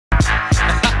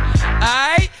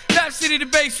City to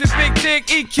Bassment, Big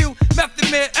Tigg, EQ,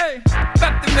 Bassment, hey,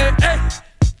 Bassment, hey.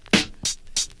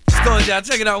 Let's go, y'all.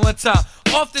 Check it out one time.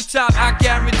 Off the top, I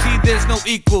guarantee there's no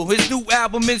equal. His new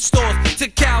album in stores to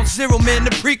Cal Zero, man, the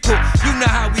prequel. You know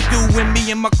how we do when me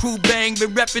and my crew bang.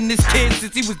 Been reppin' this kid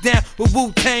since he was down with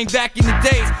Wu-Tang back in the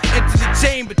days. Enter the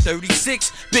chamber,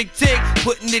 36, Big Tigg,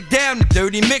 putting it down. The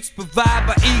dirty mix provided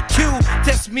by EQ.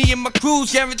 Test me and my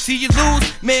crews, guarantee you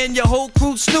lose. Man, your whole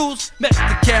crew snooze. Met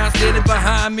the Cal standing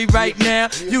behind me right now.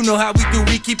 You know how we do,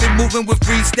 we keep it moving with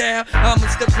freestyle. I'ma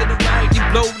step to the right, you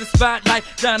blow the spotlight,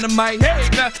 dynamite. Hey,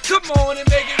 now, come on and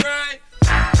make it right.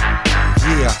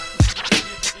 Yeah.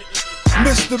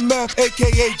 Mr. Meth,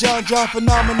 aka John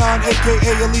Phenomenon,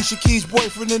 aka Alicia Keys'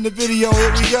 boyfriend in the video.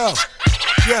 Here we go.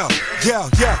 Yo.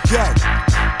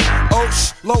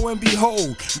 Oh, lo and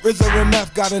behold, RZA and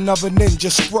Meth got another ninja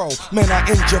scroll. Man, I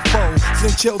injure foes,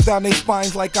 send chills down their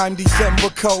spines like I'm December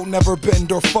cold. Never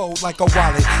bend or fold like a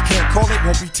wallet. Can't call it,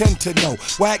 won't pretend to know.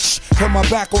 Wax, turn my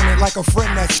back on it like a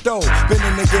friend that stole. Been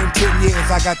in the game 10 years,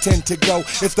 I got 10 to go.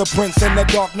 It's the Prince and the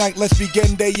Dark Knight, let's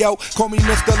begin day, yo. Call me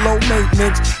Mr. Low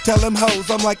Maintenance. Tell him hoes,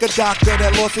 I'm like a doctor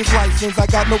that lost his license. I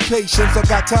got no patience, I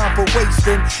got time for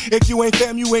wasting. If you ain't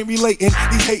fam, you ain't relating.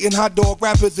 These hating hot dog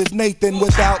rappers is Nathan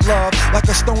without love. Like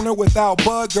a stoner without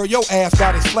bug, girl, your ass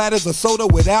got as flat as a soda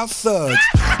without suds.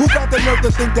 Who got the nerve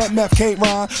to think that Meth can't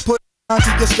rhyme? Put it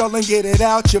onto your skull and get it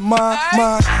out your mind,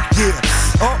 yeah.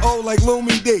 Like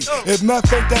Loomy D. If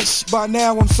Meth ain't that by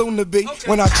now, I'm soon to be.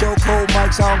 When I choke hold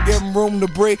mics, I don't give them room to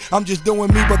breathe. I'm just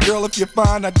doing me, but girl, if you're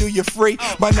fine, I do you free.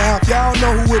 By now, if y'all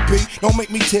know who it be, don't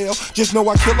make me tell. Just know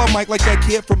I kill a mic like that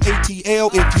kid from ATL.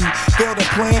 If you fail to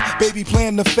plan, baby,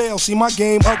 plan to fail. See, my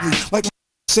game ugly, like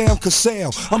Sam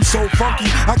Cassell. I'm so funky,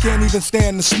 I can't even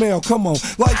stand the smell. Come on,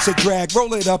 life's a drag,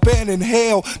 roll it up and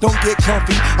inhale. Don't get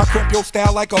comfy, I crimp your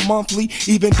style like a monthly.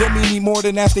 Even Demi need more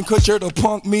than Ashton Kutcher to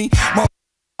punk me. My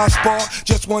spark,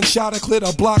 just one shot and clear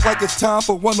the block like it's time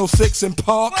for 106 in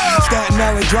Park. Staten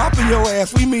Island dropping your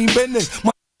ass, we mean business.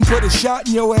 My put a shot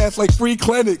in your ass like free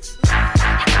clinics.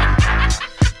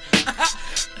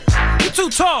 You're too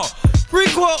tall.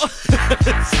 Prequel,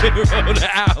 0 the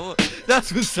hour.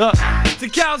 That's what's up. To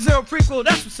Cal Zero prequel,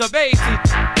 that's what's up. 80.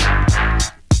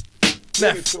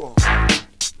 Left.